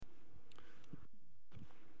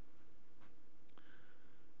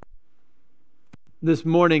this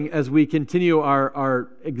morning as we continue our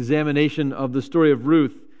examination of the story of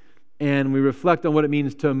Ruth and we reflect on what it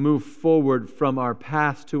means to move forward from our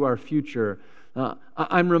past to our future.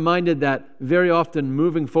 I'm reminded that very often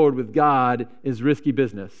moving forward with God is risky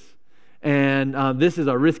business. And this is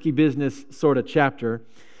a risky business sort of chapter.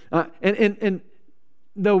 And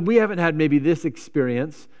though we haven't had maybe this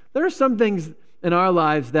experience, there are some things in our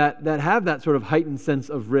lives that have that sort of heightened sense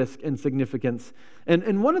of risk and significance.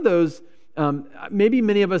 And one of those, maybe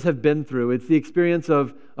many of us have been through. It's the experience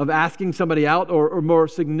of asking somebody out, or more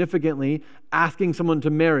significantly, asking someone to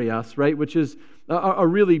marry us, right? Which is a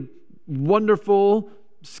really wonderful,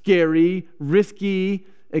 scary, risky,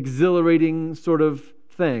 exhilarating sort of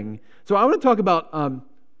thing. So I want to talk about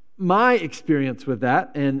my experience with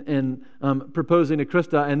that and proposing to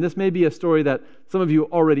Krista. And this may be a story that some of you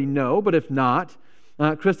already know, but if not,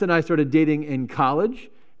 Krista and I started dating in college,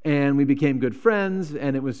 and we became good friends,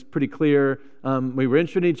 and it was pretty clear we were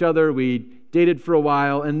interested in each other. We dated for a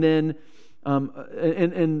while, and then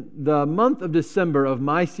in the month of December of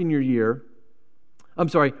my senior year,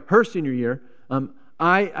 her senior year,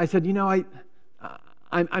 I said,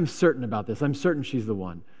 I'm certain about this. I'm certain she's the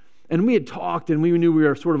one. And we had talked, and we knew we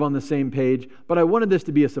were sort of on the same page, but I wanted this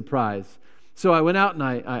to be a surprise. So I went out, and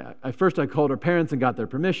I first called her parents and got their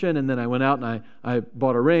permission, and then I went out and I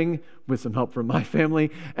bought a ring with some help from my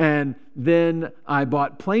family, and then I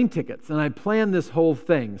bought plane tickets, and I planned this whole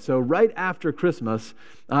thing. So right after Christmas,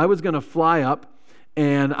 I was going to fly up,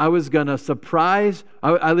 and I was going to surprise.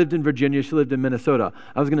 I lived in Virginia. She lived in Minnesota.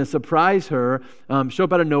 I was going to surprise her, show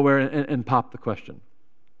up out of nowhere, and pop the question.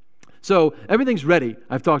 So everything's ready.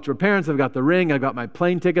 I've talked to her parents. I've got the ring. I've got my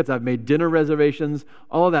plane tickets. I've made dinner reservations,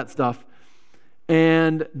 all of that stuff.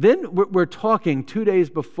 And then we're talking 2 days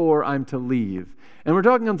before I'm to leave. And we're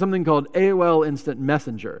talking on something called AOL Instant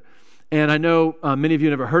Messenger. And I know many of you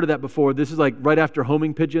have never heard of that before. This is like right after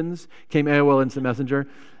homing pigeons came AOL Instant Messenger.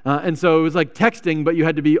 And so it was like texting, but you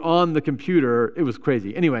had to be on the computer. It was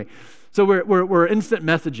crazy. Anyway, so we're instant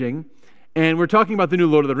messaging. And we're talking about the new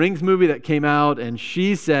Lord of the Rings movie that came out, and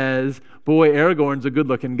she says, boy, Aragorn's a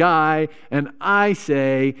good-looking guy. And I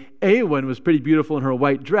say, Eowyn was pretty beautiful in her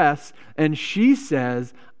white dress. And she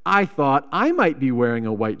says, I thought I might be wearing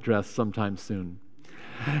a white dress sometime soon.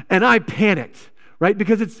 And I panicked, right?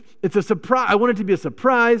 Because it's a surprise. I want it to be a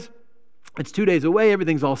surprise. It's 2 days away.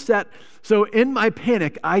 Everything's all set. So in my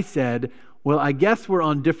panic, I said, well, I guess we're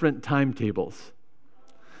on different timetables.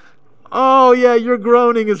 Oh, yeah, your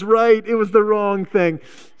groaning is right. It was the wrong thing.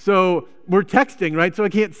 So we're texting, right? So I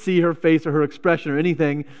can't see her face or her expression or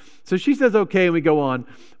anything. So she says, okay, and we go on.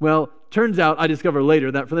 Well, turns out I discover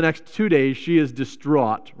later that for the next 2 days, she is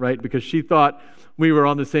distraught, right? Because she thought we were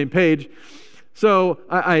on the same page. So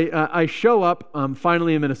I show up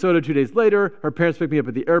finally in Minnesota 2 days later. Her parents pick me up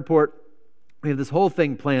at the airport. We have this whole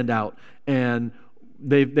thing planned out. And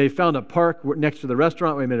they found a park next to the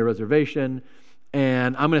restaurant. We made a reservation.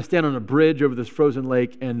 And I'm going to stand on a bridge over this frozen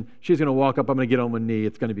lake, and she's going to walk up. I'm going to get on one knee.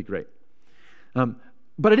 It's going to be great.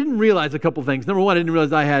 But I didn't realize a couple things. Number one, I didn't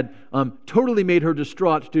realize I had totally made her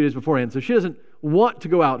distraught 2 days beforehand. So she doesn't want to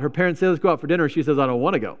go out. Her parents say, let's go out for dinner. She says, I don't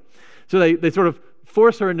want to go. So they sort of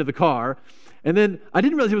force her into the car. And then I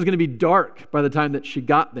didn't realize it was going to be dark by the time that she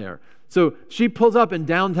got there. So she pulls up in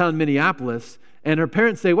downtown Minneapolis, and her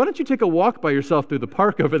parents say, why don't you take a walk by yourself through the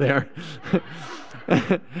park over there?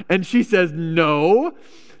 And she says, no.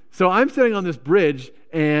 So I'm sitting on this bridge,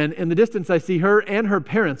 and in the distance I see her and her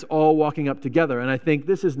parents all walking up together. And I think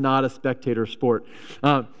this is not a spectator sport.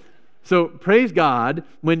 So praise God,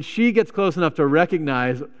 when she gets close enough to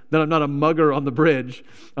recognize that I'm not a mugger on the bridge,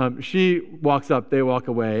 she walks up, they walk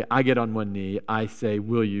away. I get on one knee. I say,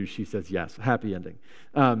 will you? She says, yes. Happy ending.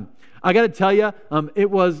 I got to tell you, it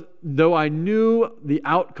was, though I knew the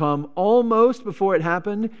outcome almost before it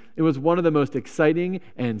happened, it was one of the most exciting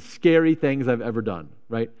and scary things I've ever done,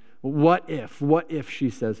 right? What if she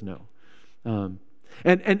says no? And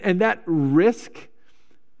that risk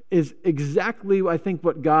is exactly, I think,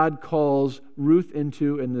 what God calls Ruth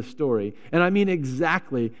into in this story. And I mean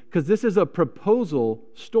exactly, because this is a proposal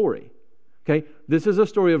story, okay? This is a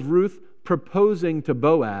story of Ruth proposing to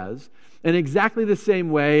Boaz in exactly the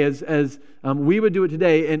same way as we would do it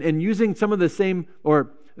today, and using some of the same,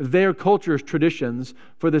 or their culture's traditions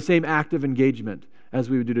for the same act of engagement as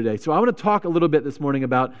we would do today. So I want to talk a little bit this morning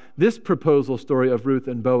about this proposal story of Ruth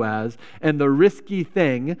and Boaz and the risky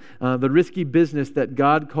thing, the risky business that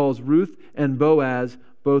God calls Ruth and Boaz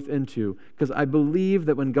both into. Because I believe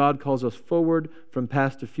that when God calls us forward from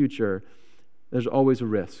past to future, there's always a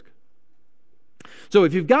risk. So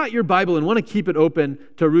if you've got your Bible and want to keep it open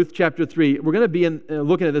to Ruth chapter 3, we're going to be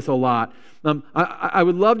looking at this a lot. I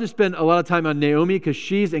would love to spend a lot of time on Naomi because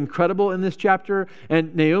she's incredible in this chapter,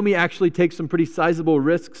 and Naomi actually takes some pretty sizable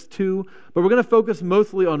risks too, but we're going to focus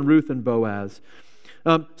mostly on Ruth and Boaz.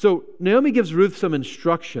 So Naomi gives Ruth some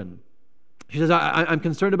instruction. She says, I'm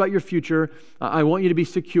concerned about your future. I want you to be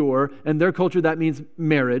secure. And their culture, that means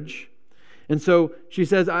marriage. And so she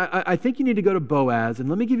says, I think you need to go to Boaz, and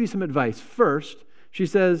let me give you some advice. First, she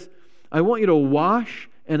says, I want you to wash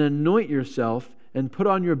and anoint yourself and put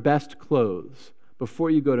on your best clothes before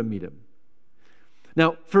you go to meet him.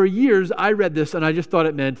 Now, for years, I read this, and I just thought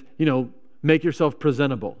it meant, make yourself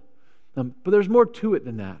presentable. But there's more to it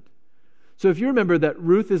than that. So if you remember that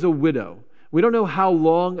Ruth is a widow, we don't know how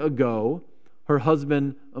long ago her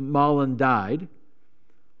husband Mahlon died,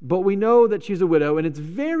 but we know that she's a widow, and it's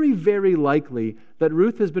very, very likely that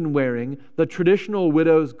Ruth has been wearing the traditional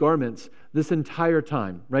widow's garments this entire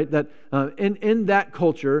time, right? That in that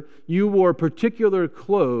culture, you wore particular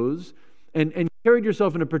clothes and carried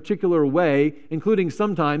yourself in a particular way, including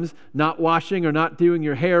sometimes not washing or not doing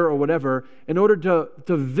your hair or whatever, in order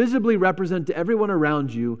to visibly represent to everyone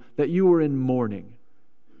around you that you were in mourning.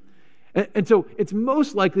 And so it's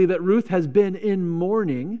most likely that Ruth has been in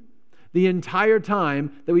mourning the entire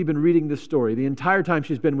time that we've been reading this story, the entire time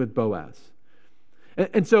she's been with Boaz.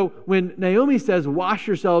 And so when Naomi says, wash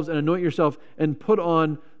yourselves and anoint yourself and put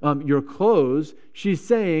on your clothes, she's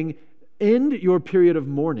saying, end your period of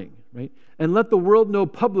mourning, right? And let the world know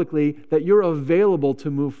publicly that you're available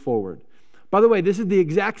to move forward. By the way, this is the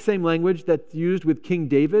exact same language that's used with King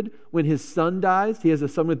David when his son dies. He has a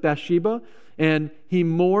son with Bathsheba, and he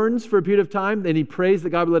mourns for a period of time, and he prays that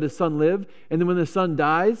God would let his son live. And then when the son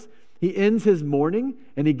dies, he ends his mourning,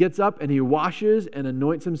 and he gets up, and he washes and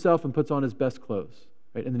anoints himself and puts on his best clothes,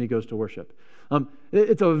 right? And then he goes to worship.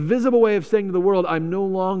 It's a visible way of saying to the world, I'm no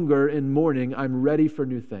longer in mourning. I'm ready for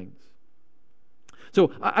new things.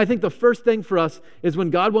 So I think the first thing for us is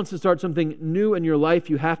when God wants to start something new in your life,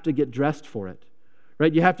 you have to get dressed for it,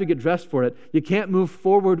 right? You have to get dressed for it. You can't move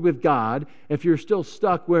forward with God if you're still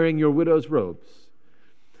stuck wearing your widow's robes.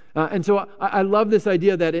 And so I love this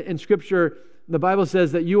idea that in Scripture, the Bible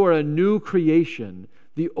says that you are a new creation.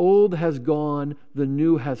 The old has gone, the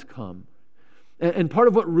new has come. And part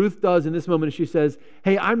of what Ruth does in this moment is she says,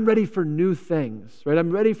 hey, I'm ready for new things, right?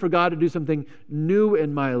 I'm ready for God to do something new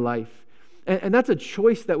in my life. And that's a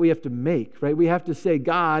choice that we have to make, right? We have to say,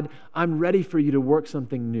 God, I'm ready for you to work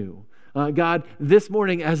something new. God, this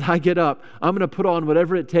morning as I get up, I'm going to put on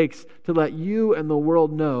whatever it takes to let you and the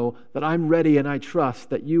world know that I'm ready and I trust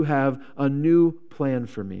that you have a new plan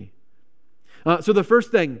for me. So the first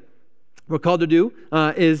thing we're called to do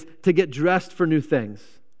is to get dressed for new things.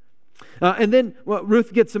 And then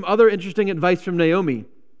Ruth gets some other interesting advice from Naomi.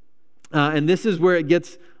 And this is where it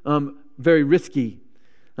gets very risky.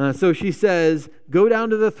 So she says, go down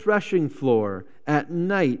to the threshing floor at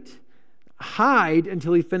night, hide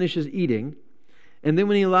until he finishes eating, and then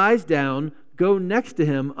when he lies down, go next to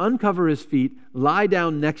him, uncover his feet, lie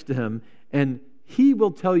down next to him, and he will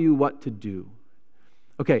tell you what to do.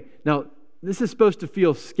 Okay, now this is supposed to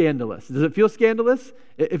feel scandalous. Does it feel scandalous?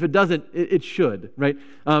 If it doesn't, it should, right?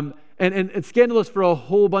 And it's scandalous for a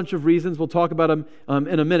whole bunch of reasons. We'll talk about them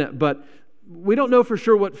in a minute, but we don't know for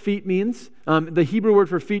sure what feet means. The Hebrew word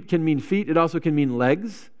for feet can mean feet. It also can mean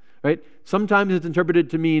legs, right? Sometimes it's interpreted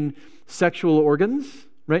to mean sexual organs,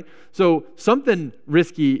 right? So something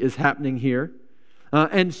risky is happening here.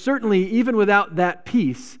 And certainly, even without that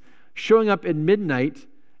piece, showing up at midnight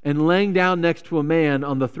and laying down next to a man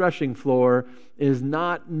on the threshing floor is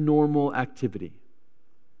not normal activity.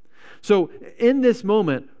 So in this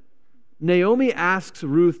moment, Naomi asks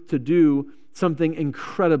Ruth to do something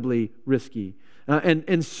incredibly risky.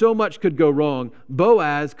 And so much could go wrong.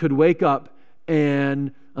 Boaz could wake up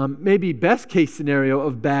and maybe best case scenario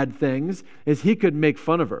of bad things is he could make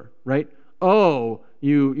fun of her, right? Oh,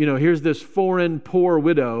 you know, here's this foreign poor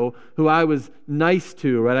widow who I was nice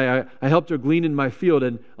to, right? I helped her glean in my field,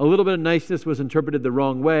 and a little bit of niceness was interpreted the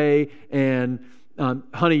wrong way, and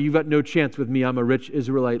honey, you've got no chance with me. I'm a rich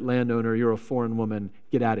Israelite landowner. You're a foreign woman.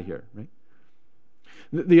 Get out of here, right?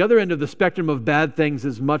 The other end of the spectrum of bad things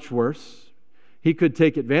is much worse. He could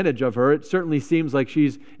take advantage of her. It certainly seems like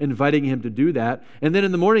she's inviting him to do that. And then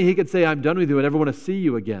in the morning, he could say, I'm done with you. I never want to see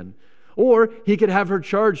you again. Or he could have her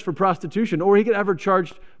charged for prostitution. Or he could have her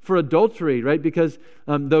charged for adultery, right? Because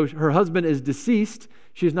though her husband is deceased,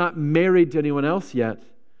 she's not married to anyone else yet.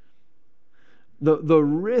 The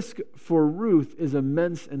risk for Ruth is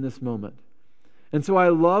immense in this moment. And so I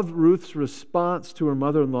love Ruth's response to her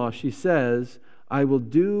mother-in-law. She says, I will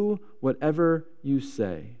do whatever you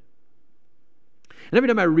say. And every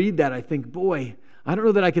time I read that, I think, boy, I don't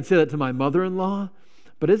know that I could say that to my mother-in-law,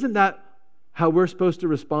 but isn't that how we're supposed to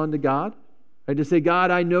respond to God? Right? To say,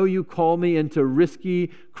 God, I know you call me into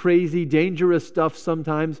risky, crazy, dangerous stuff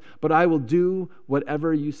sometimes, but I will do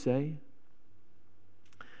whatever you say.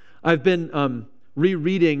 I've been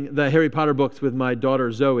rereading the Harry Potter books with my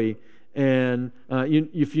daughter Zoe, and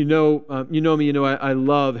if you know me, you know I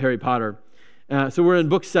love Harry Potter. So we're in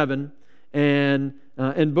book 7, and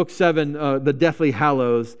in book 7, the Deathly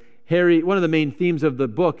Hallows, Harry. One of the main themes of the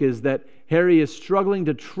book is that Harry is struggling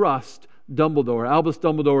to trust Dumbledore. Albus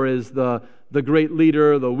Dumbledore is the great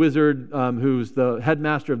leader, the wizard who's the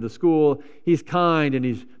headmaster of the school. He's kind and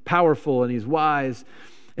he's powerful and he's wise.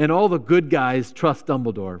 And all the good guys trust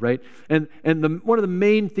Dumbledore, right? And one of the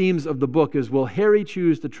main themes of the book is, will Harry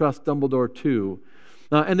choose to trust Dumbledore too?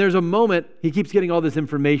 And there's a moment, he keeps getting all this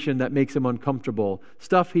information that makes him uncomfortable,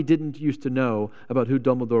 stuff he didn't used to know about who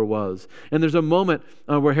Dumbledore was. And there's a moment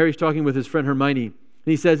where Harry's talking with his friend Hermione, and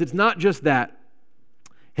he says, it's not just that,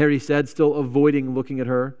 Harry said, still avoiding looking at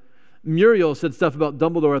her. Muriel said stuff about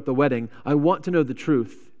Dumbledore at the wedding. I want to know the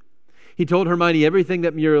truth. He told Hermione everything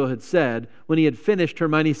that Muriel had said. When he had finished,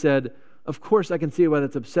 Hermione said, of course I can see why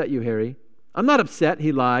that's upset you, Harry. I'm not upset,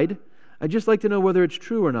 he lied. I'd just like to know whether it's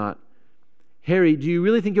true or not. Harry, do you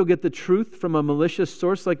really think you'll get the truth from a malicious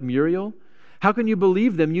source like Muriel? How can you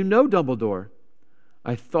believe them? You know Dumbledore.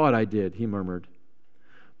 I thought I did, he murmured.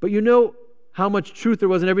 But you know how much truth there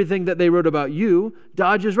was in everything that they wrote about you.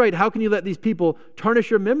 Dodge is right. How can you let these people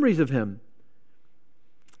tarnish your memories of him?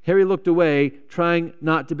 Harry looked away, trying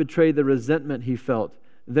not to betray the resentment he felt.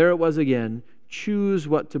 There it was again. Choose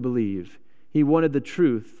what to believe. He wanted the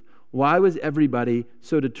truth. Why was everybody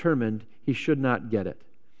so determined he should not get it?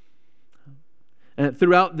 And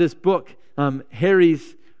throughout this book,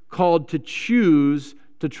 Harry's called to choose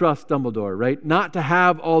to trust Dumbledore, right? Not to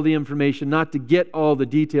have all the information, not to get all the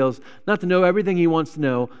details, not to know everything he wants to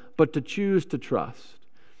know, but to choose to trust.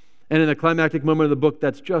 And in the climactic moment of the book,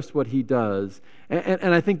 that's just what he does.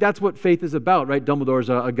 And I think that's what faith is about, right? Dumbledore's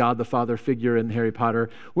a God the Father figure in Harry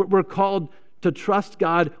Potter. We're called to trust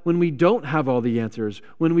God when we don't have all the answers,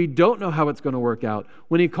 when we don't know how it's going to work out,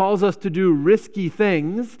 when he calls us to do risky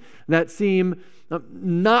things that seem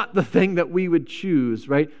not the thing that we would choose,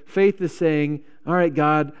 right? Faith is saying, all right,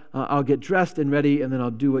 God, I'll get dressed and ready, and then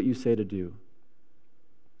I'll do what you say to do.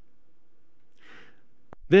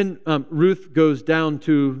 Then Ruth goes down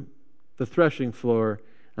to the threshing floor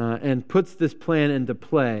and puts this plan into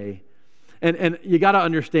play. And you got to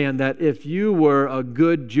understand that if you were a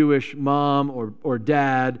good Jewish mom or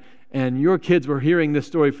dad and your kids were hearing this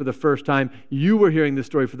story for the first time, you were hearing this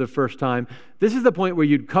story for the first time, this is the point where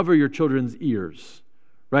you'd cover your children's ears,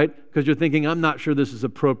 right? Because you're thinking, I'm not sure this is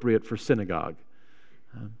appropriate for synagogue.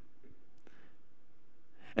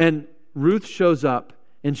 And Ruth shows up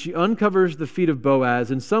and she uncovers the feet of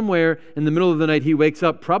Boaz, and somewhere in the middle of the night he wakes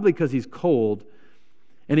up, probably because he's cold,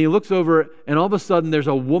 and he looks over and all of a sudden there's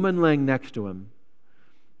a woman laying next to him.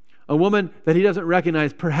 A woman that he doesn't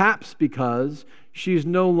recognize, perhaps because she's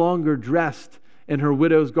no longer dressed in her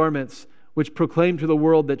widow's garments, which proclaim to the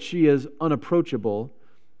world that she is unapproachable,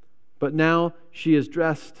 but now she is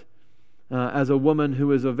dressed as a woman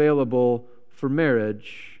who is available for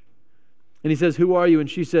marriage. And he says, who are you? And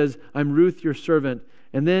she says, I'm Ruth, your servant.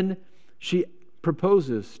 And then she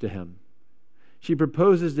proposes to him. She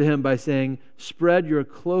proposes to him by saying, spread your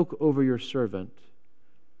cloak over your servant,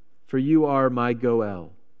 for you are my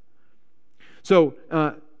Goel. So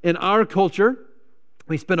in our culture,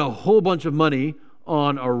 we spend a whole bunch of money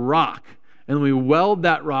on a rock, and we weld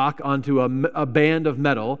that rock onto a band of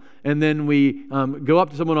metal, and then we go up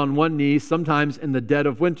to someone on one knee, sometimes in the dead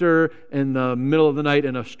of winter, in the middle of the night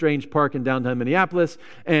in a strange park in downtown Minneapolis,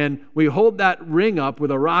 and we hold that ring up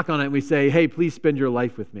with a rock on it, and we say, hey, please spend your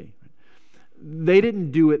life with me. They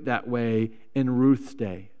didn't do it that way in Ruth's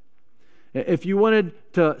day. If you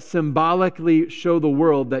wanted to symbolically show the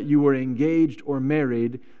world that you were engaged or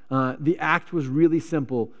married, the act was really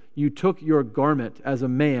simple. You took your garment as a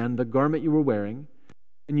man, the garment you were wearing,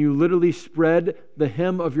 and you literally spread the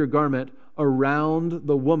hem of your garment around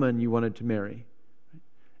the woman you wanted to marry.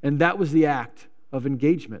 And that was the act of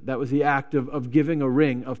engagement. That was the act of giving a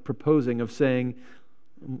ring, of proposing, of saying,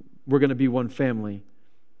 we're going to be one family.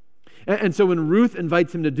 And so when Ruth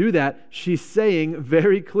invites him to do that, she's saying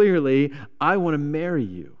very clearly, I want to marry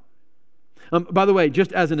you. By the way,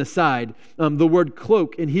 just as an aside, the word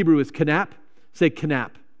cloak in Hebrew is kanap. Say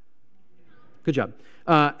kanap. Good job.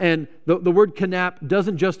 And the word kanap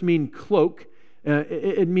doesn't just mean cloak.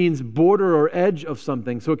 It means border or edge of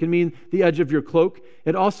something. So it can mean the edge of your cloak.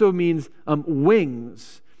 It also means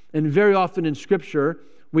wings. And very often in Scripture,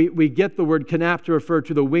 we get the word kanap to refer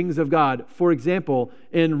to the wings of God. For example,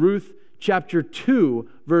 in Ruth chapter 2,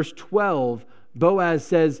 verse 12, Boaz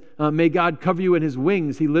says, may God cover you in his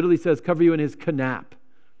wings. He literally says, cover you in his kanap,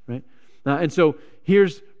 right? And so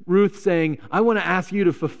here's Ruth saying, I want to ask you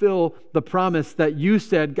to fulfill the promise that you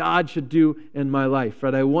said God should do in my life,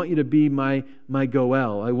 right? I want you to be my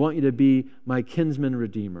Goel. I want you to be my kinsman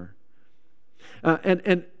redeemer.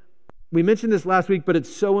 And we mentioned this last week, but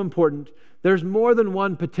it's so important. There's more than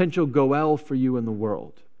one potential Goel for you in the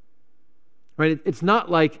world, right? It's not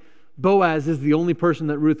like Boaz is the only person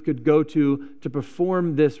that Ruth could go to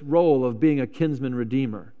perform this role of being a kinsman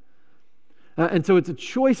redeemer. And so it's a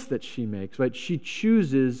choice that she makes, right? She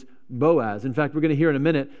chooses Boaz. In fact, we're going to hear in a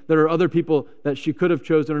minute there are other people that she could have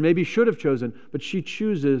chosen or maybe should have chosen, but she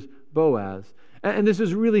chooses Boaz. And this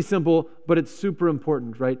is really simple, but it's super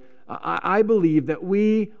important, right? I believe that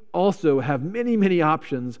we also have many, many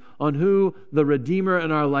options on who the Redeemer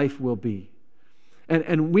in our life will be.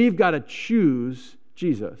 And we've got to choose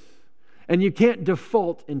Jesus. And you can't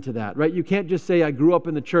default into that, right? You can't just say, I grew up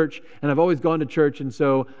in the church and I've always gone to church, and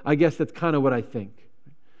so I guess that's kind of what I think.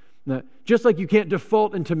 Now, just like you can't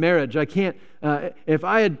default into marriage. I can't, if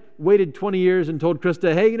I had waited 20 years and told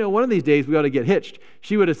Krista, hey, one of these days we ought to get hitched,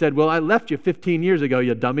 she would have said, well, I left you 15 years ago,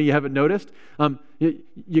 you dummy, you haven't noticed?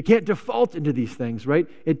 You can't default into these things, right?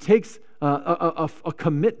 It takes a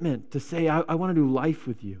commitment to say, I want to do life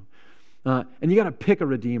with you. And you got to pick a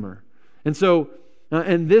redeemer. And so,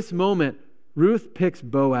 in this moment, Ruth picks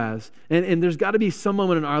Boaz. And there's got to be some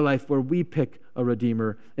moment in our life where we pick a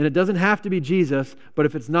redeemer. And it doesn't have to be Jesus, but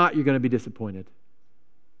if it's not, you're going to be disappointed.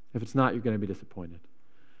 If it's not, you're going to be disappointed.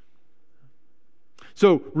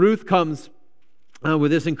 So Ruth comes with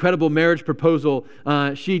this incredible marriage proposal.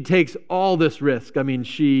 She takes all this risk. I mean,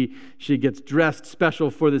 she gets dressed special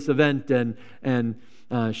for this event, and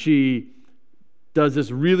she does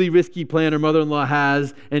this really risky plan her mother-in-law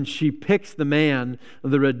has, and she picks the man,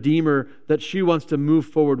 the redeemer, that she wants to move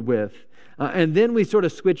forward with. And then we sort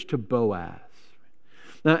of switch to Boaz.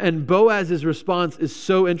 And Boaz's response is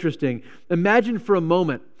so interesting. Imagine for a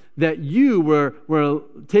moment that you were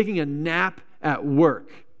taking a nap at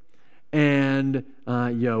work, and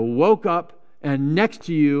you woke up, and next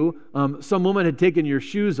to you, some woman had taken your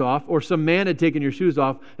shoes off, or some man had taken your shoes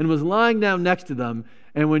off, and was lying down next to them.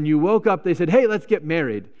 And when you woke up, they said, hey, let's get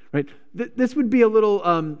married, right? This would be a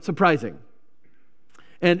little surprising.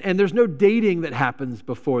 And there's no dating that happens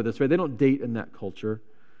before this, right? They don't date in that culture.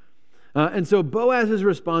 And so Boaz's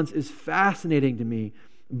response is fascinating to me.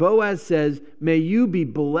 Boaz says, may you be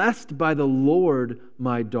blessed by the Lord,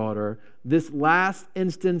 my daughter. This last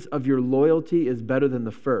instance of your loyalty is better than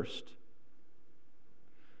the first.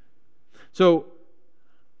 So,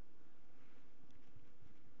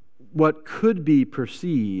 what could be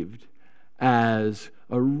perceived as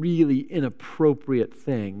a really inappropriate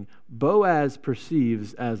thing, Boaz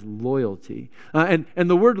perceives as loyalty. And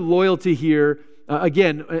the word loyalty here,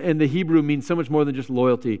 again, in the Hebrew means so much more than just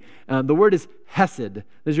loyalty. The word is hesed. This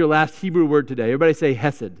is your last Hebrew word today. Everybody say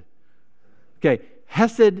hesed. Okay,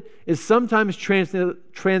 hesed is sometimes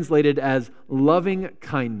translated as loving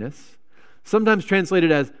kindness, sometimes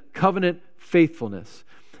translated as covenant faithfulness.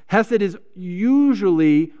 Hesed is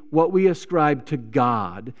usually what we ascribe to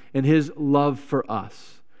God and His love for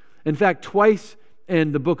us. In fact, twice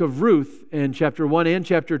in the book of Ruth, in chapter 1 and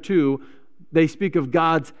chapter 2, they speak of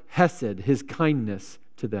God's hesed, His kindness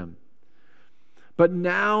to them. But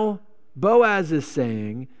now Boaz is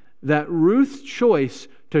saying that Ruth's choice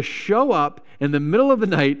to show up in the middle of the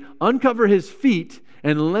night, uncover his feet,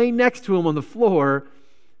 and lay next to him on the floor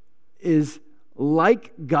is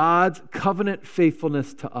like God's covenant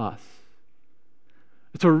faithfulness to us.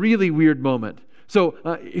 It's a really weird moment.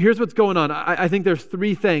 So here's what's going on. I think there's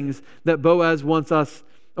three things that Boaz wants us,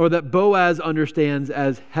 or that Boaz understands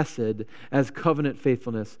as hesed, as covenant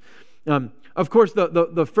faithfulness. Of course,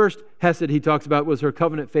 the first hesed he talks about was her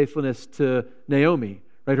covenant faithfulness to Naomi,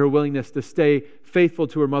 right? Her willingness to stay faithful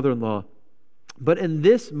to her mother-in-law. But in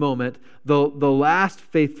this moment, the last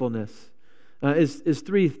faithfulness is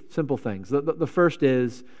three simple things. The first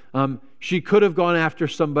is she could have gone after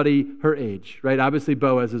somebody her age, right? Obviously,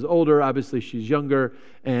 Boaz is older. Obviously, she's younger,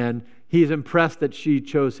 and he's impressed that she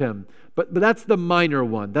chose him. But that's the minor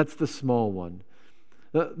one. That's the small one.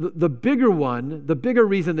 The bigger one, the bigger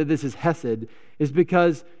reason that this is hesed is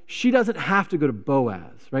because she doesn't have to go to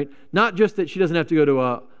Boaz, right? Not just that she doesn't have to go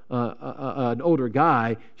to an older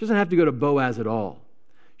guy. She doesn't have to go to Boaz at all.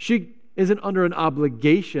 She isn't under an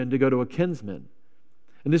obligation to go to a kinsman.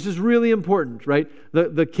 And this is really important, right?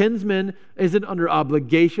 The kinsman isn't under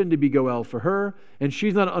obligation to be Goel for her, and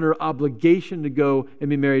she's not under obligation to go and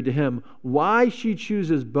be married to him. Why she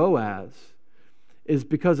chooses Boaz is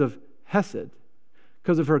because of Hesed,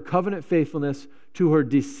 because of her covenant faithfulness to her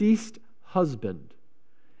deceased husband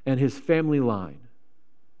and his family line.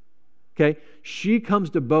 Okay? She comes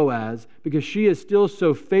to Boaz because she is still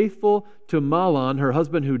so faithful to Mahlon, her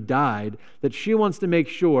husband who died, that she wants to make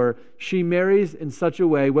sure she marries in such a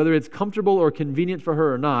way, whether it's comfortable or convenient for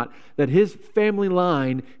her or not, that his family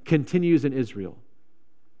line continues in Israel.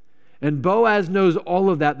 And Boaz knows all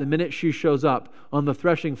of that the minute she shows up on the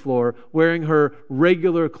threshing floor wearing her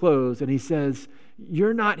regular clothes, and he says,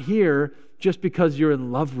 "You're not here just because you're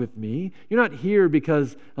in love with me. You're not here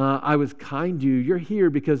because I was kind to you. You're here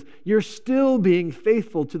because you're still being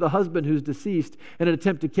faithful to the husband who's deceased in an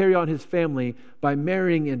attempt to carry on his family by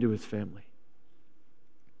marrying into his family."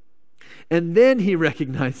 And then he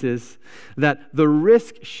recognizes that the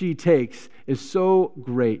risk she takes is so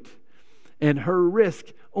great. And her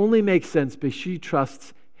risk only makes sense because she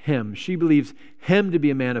trusts him. She believes him to be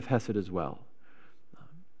a man of Hesed as well.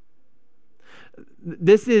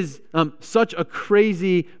 This is such a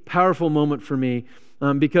crazy, powerful moment for me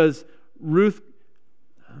because Ruth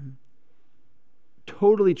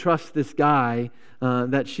totally trusts this guy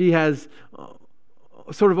that she has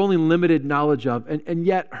sort of only limited knowledge of, and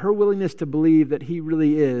yet her willingness to believe that he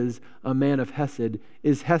really is a man of Hesed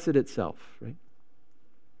is Hesed itself, right?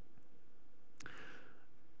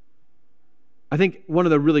 I think one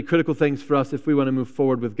of the really critical things for us if we want to move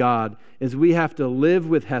forward with God is we have to live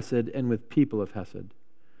with Hesed and with people of Hesed.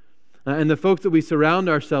 And the folks that we surround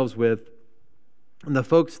ourselves with and the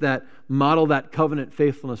folks that model that covenant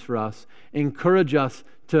faithfulness for us encourage us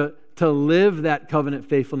to live that covenant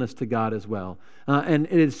faithfulness to God as well. And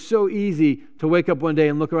it is so easy to wake up one day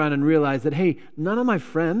and look around and realize that, hey, none of my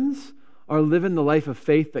friends are living the life of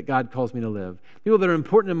faith that God calls me to live. People that are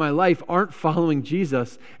important in my life aren't following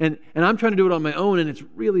Jesus, and I'm trying to do it on my own, and it's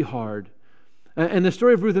really hard. And the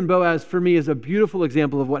story of Ruth and Boaz, for me, is a beautiful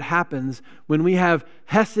example of what happens when we have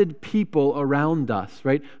Hesed people around us,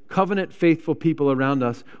 right? Covenant faithful people around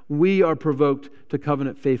us. We are provoked to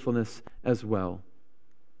covenant faithfulness as well.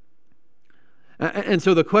 And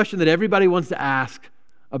so the question that everybody wants to ask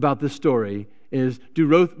about this story is, do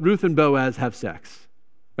Ruth and Boaz have sex?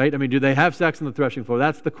 Right? I mean, do they have sex on the threshing floor?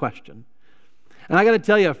 That's the question. And I got to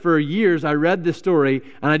tell you, for years I read this story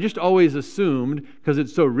and I just always assumed, because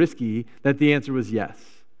it's so risky, that the answer was yes.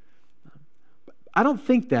 I don't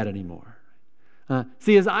think that anymore.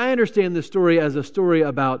 See, as I understand this story as a story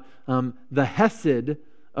about the Hesed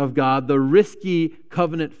of God, the risky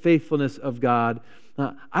covenant faithfulness of God,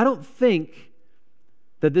 I don't think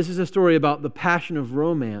that this is a story about the passion of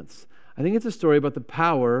romance. I think it's a story about the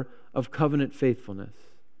power of covenant faithfulness.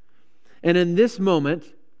 And in this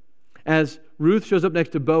moment, as Ruth shows up next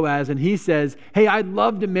to Boaz and he says, "Hey, I'd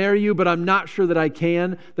love to marry you, but I'm not sure that I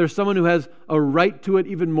can. There's someone who has a right to it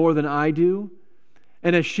even more than I do."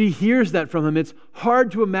 And as she hears that from him, it's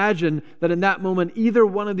hard to imagine that in that moment, either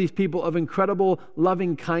one of these people of incredible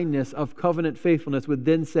loving kindness, of covenant faithfulness, would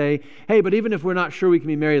then say, "Hey, but even if we're not sure we can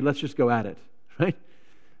be married, let's just go at it," right?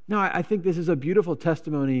 No, I think this is a beautiful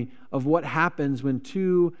testimony of what happens when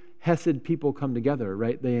two Hesed people come together,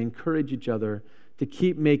 right? They encourage each other to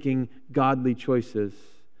keep making godly choices.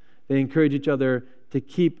 They encourage each other to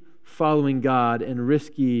keep following God in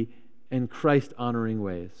risky and Christ-honoring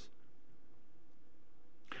ways.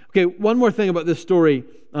 Okay, one more thing about this story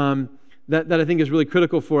that I think is really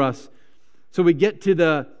critical for us. So we get to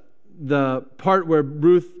the part where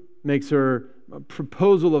Ruth makes her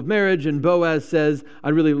proposal of marriage, and Boaz says,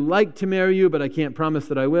 "I'd really like to marry you, but I can't promise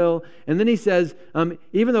that I will." And then he says,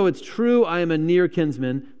 "Even though it's true I am a near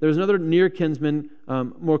kinsman, there's another near kinsman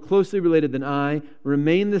more closely related than I.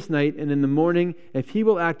 Remain this night, and in the morning, if he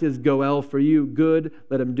will act as Goel for you, good,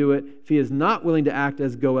 let him do it. If he is not willing to act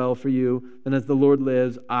as Goel for you, then as the Lord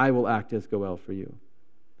lives, I will act as Goel for you."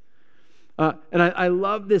 And I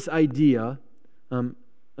love this idea.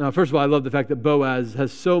 First of all, I love the fact that Boaz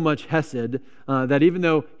has so much Hesed that even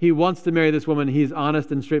though he wants to marry this woman, he's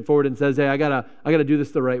honest and straightforward and says, "Hey, I gotta do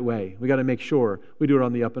this the right way. We got to make sure we do it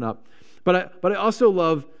on the up and up." But I also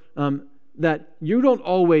love that you don't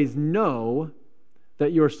always know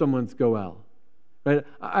that you're someone's Goel. Right?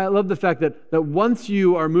 I love the fact that once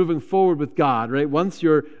you are moving forward with God, right? Once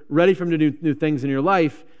you're ready for him to do new things in your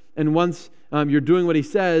life, and once you're doing what he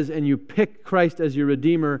says, and you pick Christ as your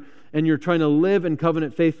Redeemer, and you're trying to live in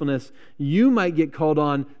covenant faithfulness, you might get called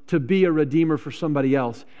on to be a redeemer for somebody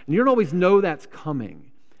else. And you don't always know that's coming.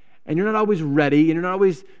 and you're not always ready, and you're not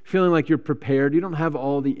always feeling like you're prepared. You don't have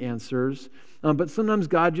all the answers. But sometimes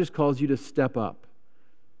God just calls you to step up.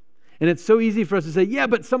 And it's so easy for us to say, yeah,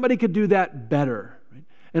 but somebody could do that better. Right?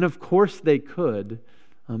 And of course they could,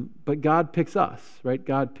 but God picks us, right?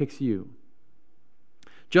 God picks you.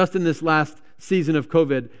 Just in this last season of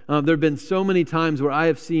COVID, there have been so many times where I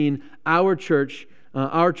have seen our church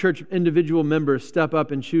individual members step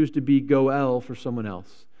up and choose to be Goel for someone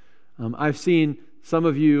else. I've seen some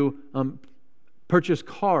of you purchase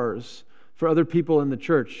cars for other people in the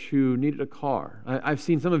church who needed a car. I've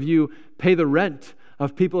seen some of you pay the rent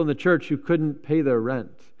of people in the church who couldn't pay their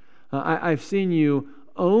rent. I've seen you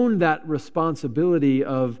own that responsibility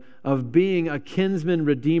of being a kinsman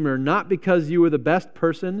redeemer, not because you were the best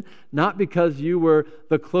person, not because you were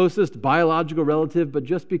the closest biological relative, but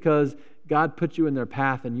just because God put you in their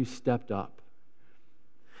path and you stepped up.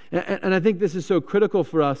 And I think this is so critical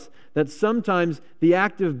for us that sometimes the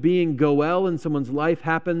act of being Goel in someone's life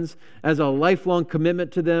happens as a lifelong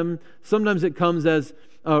commitment to them. Sometimes it comes as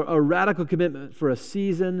a radical commitment for a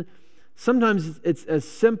season. Sometimes it's as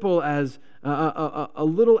simple as a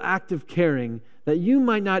little act of caring that you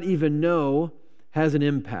might not even know has an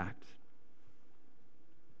impact.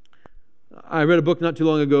 I read a book not too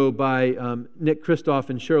long ago by Nick Kristof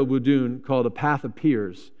and Cheryl Boudoon called A Path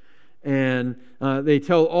Appears. And they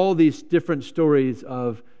tell all these different stories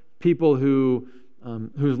of people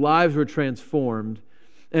whose lives were transformed.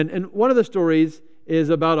 And one of the stories is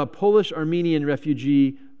about a Polish-Armenian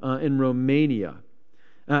refugee in Romania.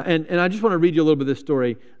 And I just want to read you a little bit of this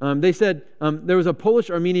story. They said there was a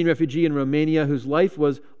Polish-Armenian refugee in Romania whose life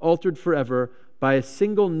was altered forever by a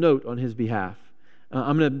single note on his behalf.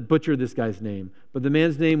 I'm going to butcher this guy's name, but the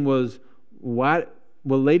man's name was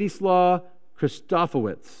Władysław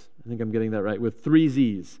Krzysztofowicz. I think I'm getting that right, with 3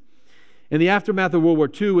 Z's. In the aftermath of World War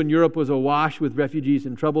II, when Europe was awash with refugees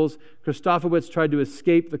and troubles, Krzysztofowicz tried to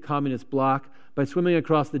escape the communist bloc by swimming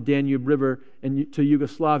across the Danube River to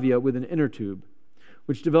Yugoslavia with an inner tube,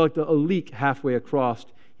 which developed a leak halfway across.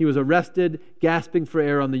 He was arrested, gasping for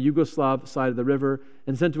air on the Yugoslav side of the river,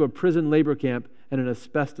 and sent to a prison labor camp and an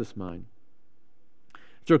asbestos mine.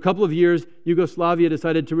 After a couple of years, Yugoslavia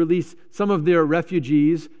decided to release some of their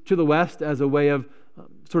refugees to the West as a way of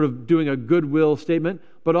sort of doing a goodwill statement,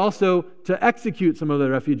 but also to execute some of the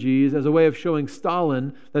refugees as a way of showing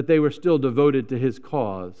Stalin that they were still devoted to his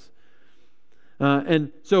cause.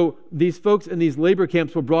 And so these folks in these labor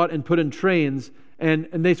camps were brought and put in trains, and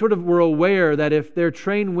they sort of were aware that if their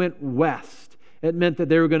train went west, it meant that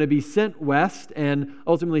they were going to be sent west and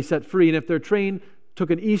ultimately set free. And if their train took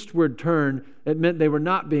an eastward turn, it meant they were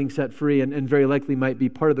not being set free and very likely might be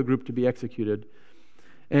part of the group to be executed.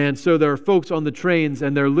 And so there are folks on the trains,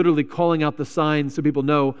 and they're literally calling out the signs so people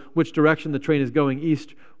know which direction the train is going,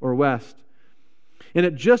 east or west. And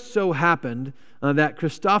it just so happened that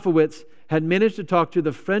Krzysztofowicz had managed to talk to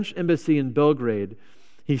the French embassy in Belgrade.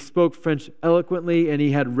 He spoke French eloquently, and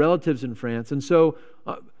he had relatives in France. And so,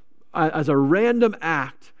 as a random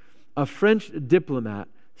act, a French diplomat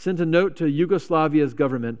sent a note to Yugoslavia's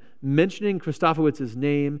government mentioning Krzysztofowicz's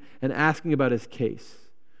name and asking about his case.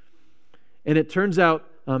 And it turns out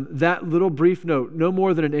that little brief note, no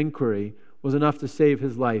more than an inquiry, was enough to save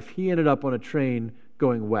his life. He ended up on a train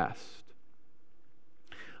going west.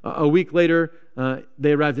 A week later,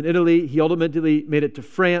 they arrived in Italy. He ultimately made it to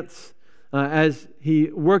France. As he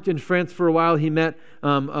worked in France for a while, he met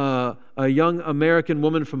a young American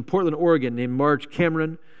woman from Portland, Oregon, named Marge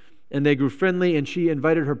Cameron, and they grew friendly, and she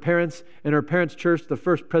invited her parents and her parents' church, the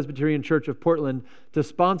First Presbyterian Church of Portland, to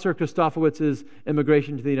sponsor Krzysztofowicz's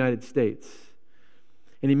immigration to the United States.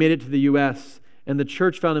 And he made it to the U.S., and the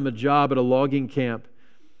church found him a job at a logging camp.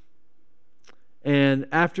 And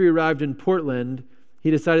after he arrived in Portland, he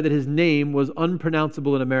decided that his name was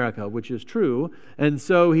unpronounceable in America, which is true, and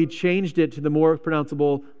so he changed it to the more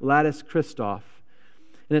pronounceable Ladis Christof.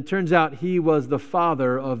 And it turns out he was the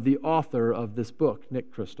father of the author of this book,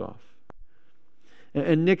 Nick Kristof.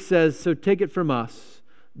 And Nick says, so take it from us,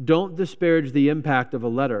 don't disparage the impact of a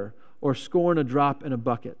letter or scorn a drop in a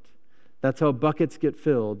bucket. That's how buckets get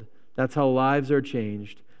filled. That's how lives are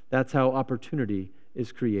changed. That's how opportunity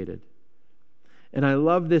is created. And I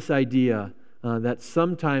love this idea that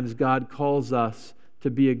sometimes God calls us to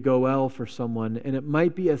be a Goel for someone, and it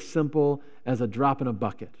might be as simple as a drop in a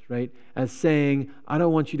bucket, right? As saying, I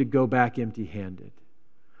don't want you to go back empty-handed.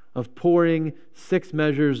 Of pouring 6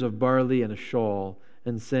 measures of barley in a shawl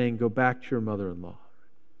and saying, go back to your mother-in-law.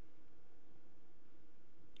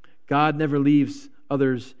 God never leaves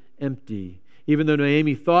others empty. Even though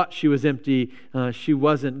Naomi thought she was empty, she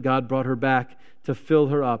wasn't. God brought her back to fill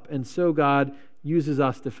her up. And so God uses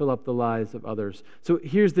us to fill up the lives of others. So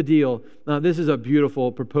here's the deal. Now, this is a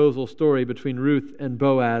beautiful proposal story between Ruth and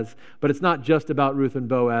Boaz, but it's not just about Ruth and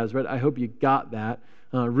Boaz, right? I hope you got that.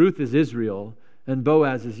 Ruth is Israel, and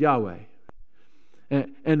Boaz is Yahweh.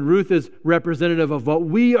 And Ruth is representative of what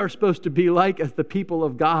we are supposed to be like as the people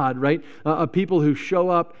of God, right? A people who show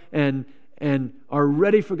up and are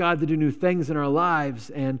ready for God to do new things in our lives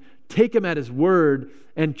and take Him at His word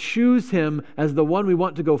and choose Him as the one we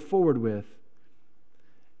want to go forward with.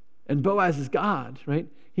 And Boaz is God, right?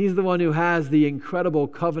 He's the one who has the incredible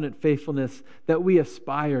covenant faithfulness that we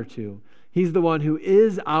aspire to. He's the one who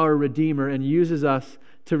is our Redeemer and uses us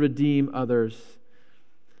to redeem others.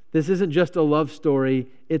 This isn't just a love story,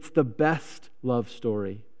 it's the best love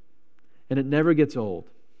story. And it never gets old,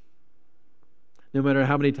 no matter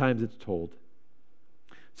how many times it's told.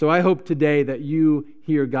 So I hope today that you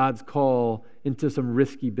hear God's call into some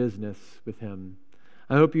risky business with Him.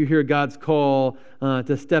 I hope you hear God's call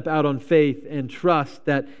to step out on faith and trust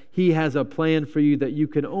that He has a plan for you that you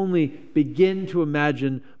can only begin to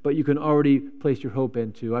imagine, but you can already place your hope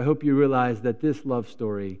into. I hope you realize that this love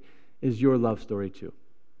story is your love story too.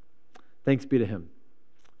 Thanks be to Him.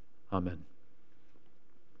 Amen.